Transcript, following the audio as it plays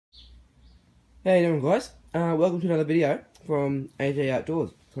How you doing, guys? Welcome to another video from AJ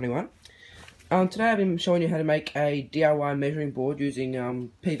Outdoors 21. Today I've been showing you how to make a DIY measuring board using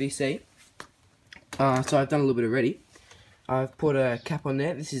PVC. So I've done a little bit already. I've put a cap on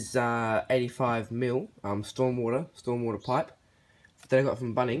there. This is 85mm stormwater pipe that I got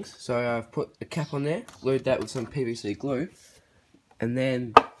from Bunnings. So I've put a cap on there, glued that with some PVC glue, and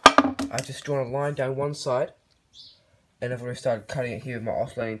then I've just drawn a line down one side, and I've already started cutting it here with my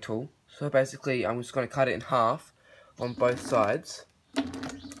oscillating tool. So basically I'm just going to cut it in half on both sides,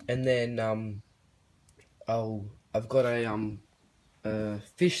 and then I've got a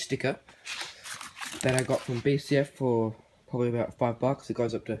fish sticker that I got from BCF for probably about $5. It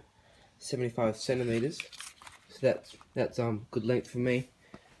goes up to 75 centimeters, so that's good length for me,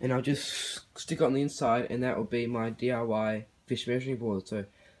 and I'll just stick it on the inside, and that will be my DIY fish measuring board. So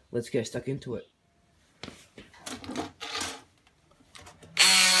let's get stuck into it.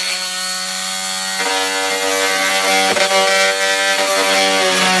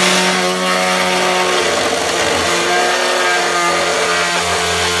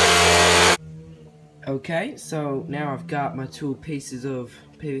 Okay, so now I've got my two pieces of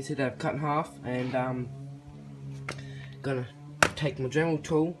PVC that I've cut in half, and gonna take my Dremel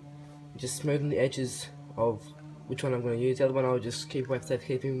tool and just smoothen the edges of which one I'm gonna use. The other one I'll just keep away for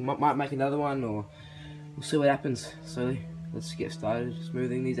safekeeping. Might make another one, or we'll see what happens. So let's get started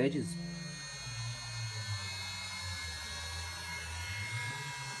smoothing these edges.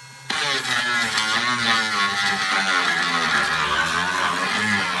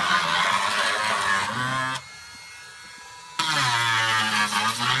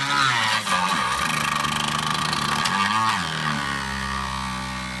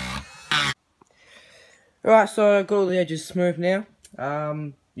 Alright, so I've got all the edges smooth now.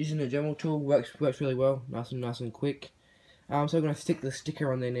 Using the Dremel tool works really well, nice and quick. So I'm going to stick the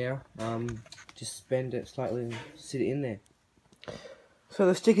sticker on there now. Just bend it slightly and sit it in there. So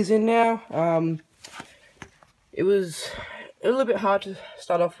the sticker's in now. It was a little bit hard to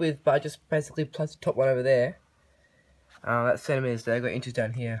start off with, but I just basically placed the top one over there. That's centimeters there. I've got inches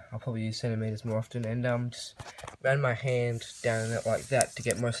down here. I'll probably use centimeters more often, and just ran my hand down it like that to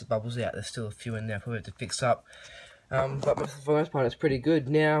get most of the bubbles out. There's still a few in there I probably have to fix up, but for the most part it's pretty good.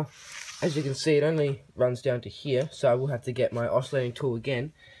 Now, as you can see, it only runs down to here, so I will have to get my oscillating tool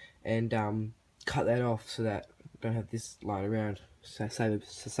again and cut that off so that I don't have this lying around. So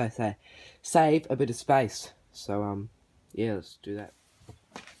save a bit of space. So yeah, let's do that.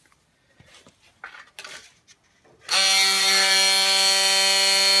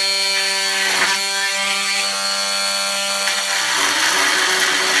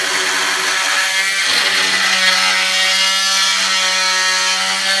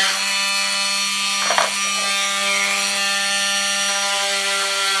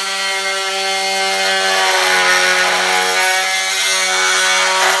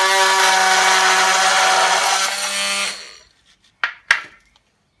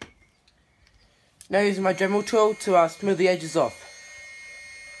 Now using my Dremel tool to smooth the edges off.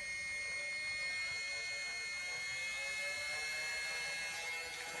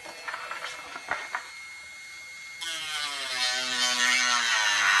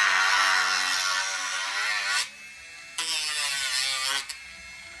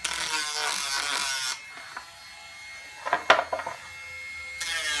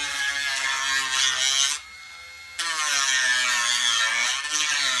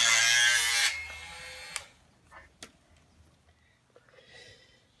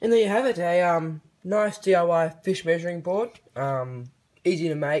 And there you have it, a nice DIY fish measuring board. Easy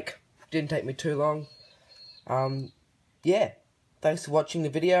to make, didn't take me too long. Yeah, thanks for watching the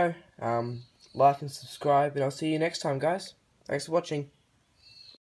video. Like and subscribe, and I'll see you next time, guys. Thanks for watching.